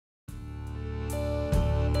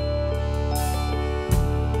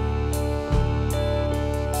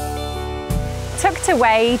Tucked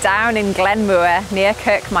away down in Glenmoor near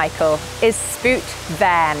Kirk Michael is Spooyt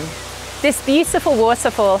Vane. This beautiful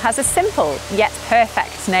waterfall has a simple yet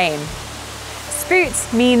perfect name.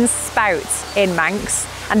 Spooyt means spout in Manx,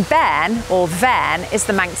 and Vane or Vane is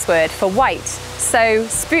the Manx word for white. So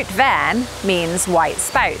Spooyt Vane means white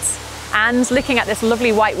spout. And looking at this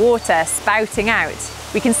lovely white water spouting out,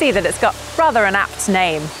 we can see that it's got rather an apt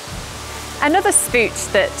name. Another spout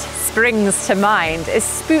that springs to mind is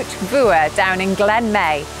Spooyt Vane down in Glen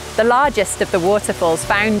May, the largest of the waterfalls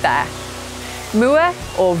found there. Mua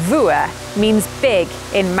or Vua means big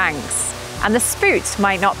in Manx, and the spout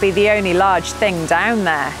might not be the only large thing down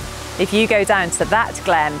there. If you go down to that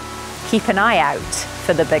glen, keep an eye out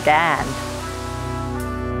for the big Ann.